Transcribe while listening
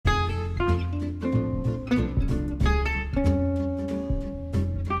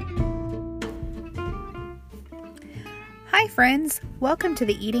friends. Welcome to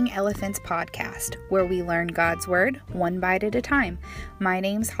the Eating Elephants podcast, where we learn God's Word one bite at a time. My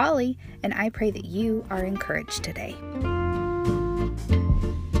name's Holly, and I pray that you are encouraged today.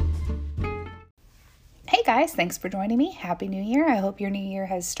 Hey guys, thanks for joining me. Happy New Year. I hope your new year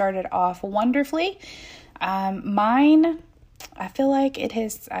has started off wonderfully. Mine, I feel like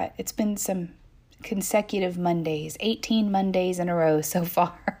it's been some consecutive Mondays, 18 Mondays in a row so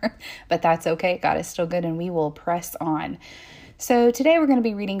far, but that's okay. God is still good and we will press on. So today we're going to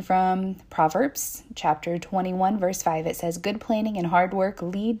be reading from Proverbs chapter 21, verse 5. It says, "Good planning and hard work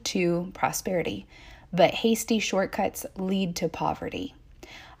lead to prosperity, but hasty shortcuts lead to poverty."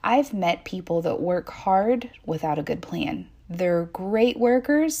 I've met people that work hard without a good plan. They're great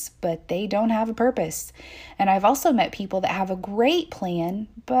workers, but they don't have a purpose. And I've also met people that have a great plan,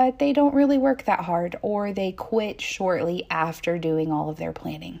 but they don't really work that hard, or they quit shortly after doing all of their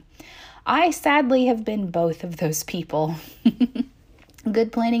planning. I sadly have been both of those people.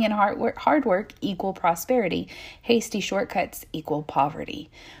 Good planning and hard work equal prosperity. Hasty shortcuts equal poverty.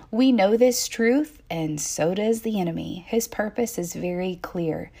 We know this truth, and so does the enemy. His purpose is very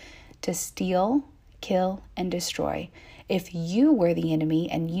clear: to steal, kill, and destroy. If you were the enemy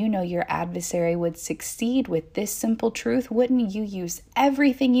and you know your adversary would succeed with this simple truth, wouldn't you use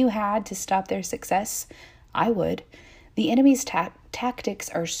everything you had to stop their success? I would. The enemy's tactics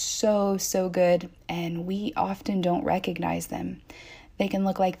are so good, and we often don't recognize them. They can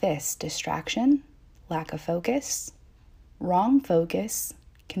look like this: distraction, lack of focus, wrong focus,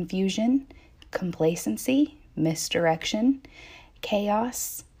 confusion, complacency, misdirection,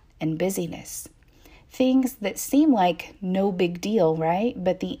 chaos, and busyness. Things that seem like no big deal, right?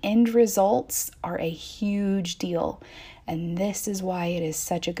 But the end results are a huge deal. And this is why it is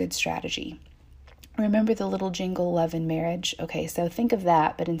such a good strategy. Remember the little jingle, love and marriage? Okay, so think of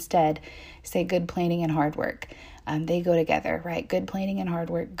that, but instead say good planning and hard work. They go together, right? Good planning and hard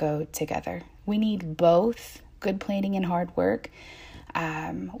work go together. We need both good planning and hard work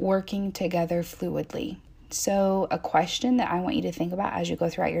working together fluidly. So a question that I want you to think about as you go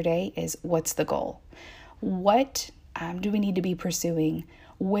throughout your day is, what's the goal? What do we need to be pursuing?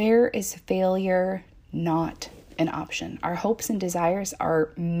 Where is failure not an option? Our hopes and desires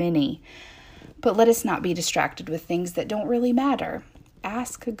are many, but let us not be distracted with things that don't really matter.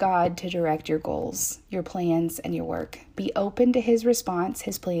 Ask God to direct your goals, your plans, and your work. Be open to His response,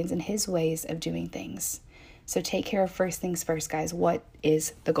 His plans, and His ways of doing things. So take care of first things first, guys. What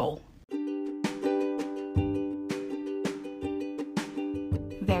is the goal?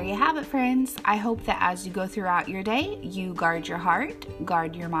 There you have it, friends. I hope that as you go throughout your day, you guard your heart,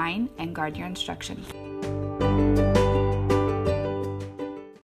 guard your mind, and guard your instruction.